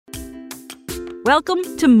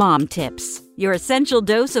Welcome to Mom Tips, your essential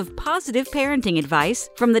dose of positive parenting advice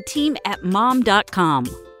from the team at mom.com.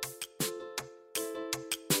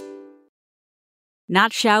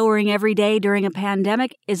 Not showering every day during a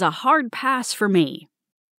pandemic is a hard pass for me.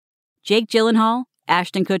 Jake Gyllenhaal,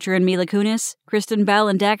 Ashton Kutcher and Mila Kunis, Kristen Bell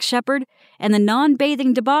and Dax Shepard, and the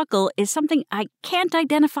non-bathing debacle is something I can't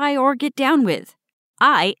identify or get down with.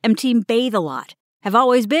 I am team bathe a lot, have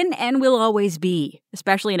always been and will always be,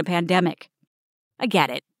 especially in a pandemic. I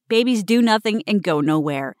get it. Babies do nothing and go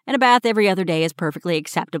nowhere, and a bath every other day is perfectly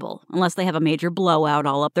acceptable, unless they have a major blowout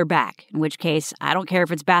all up their back, in which case, I don't care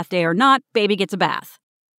if it's bath day or not, baby gets a bath.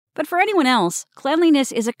 But for anyone else,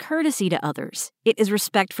 cleanliness is a courtesy to others. It is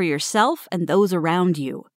respect for yourself and those around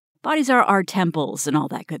you. Bodies are our temples and all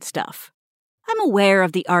that good stuff. I'm aware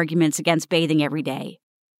of the arguments against bathing every day.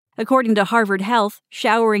 According to Harvard Health,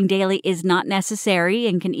 showering daily is not necessary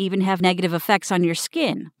and can even have negative effects on your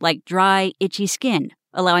skin, like dry, itchy skin,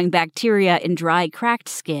 allowing bacteria in dry, cracked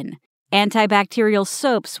skin, antibacterial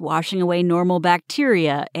soaps washing away normal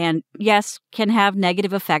bacteria, and, yes, can have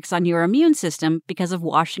negative effects on your immune system because of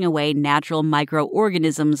washing away natural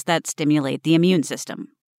microorganisms that stimulate the immune system.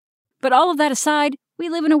 But all of that aside, we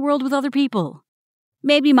live in a world with other people.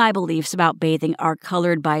 Maybe my beliefs about bathing are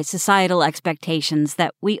colored by societal expectations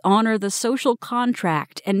that we honor the social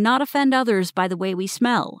contract and not offend others by the way we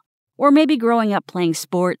smell. Or maybe growing up playing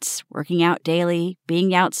sports, working out daily,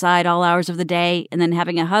 being outside all hours of the day, and then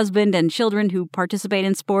having a husband and children who participate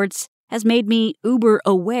in sports has made me uber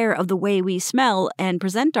aware of the way we smell and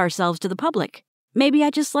present ourselves to the public. Maybe I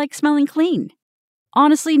just like smelling clean.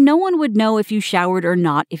 Honestly, no one would know if you showered or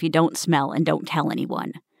not if you don't smell and don't tell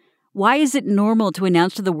anyone. Why is it normal to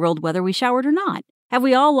announce to the world whether we showered or not? Have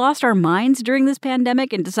we all lost our minds during this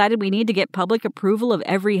pandemic and decided we need to get public approval of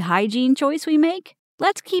every hygiene choice we make?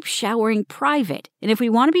 Let's keep showering private. And if we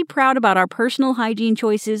want to be proud about our personal hygiene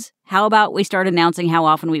choices, how about we start announcing how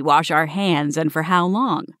often we wash our hands and for how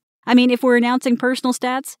long? I mean, if we're announcing personal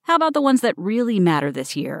stats, how about the ones that really matter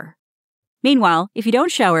this year? Meanwhile, if you don't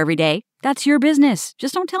shower every day, that's your business.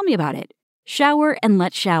 Just don't tell me about it. Shower and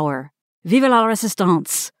let shower. Vive la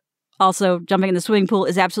resistance. Also, jumping in the swimming pool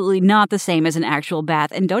is absolutely not the same as an actual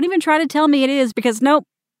bath, and don't even try to tell me it is because nope.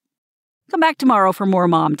 Come back tomorrow for more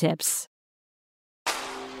mom tips.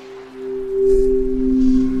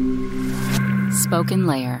 Spoken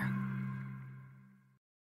Layer.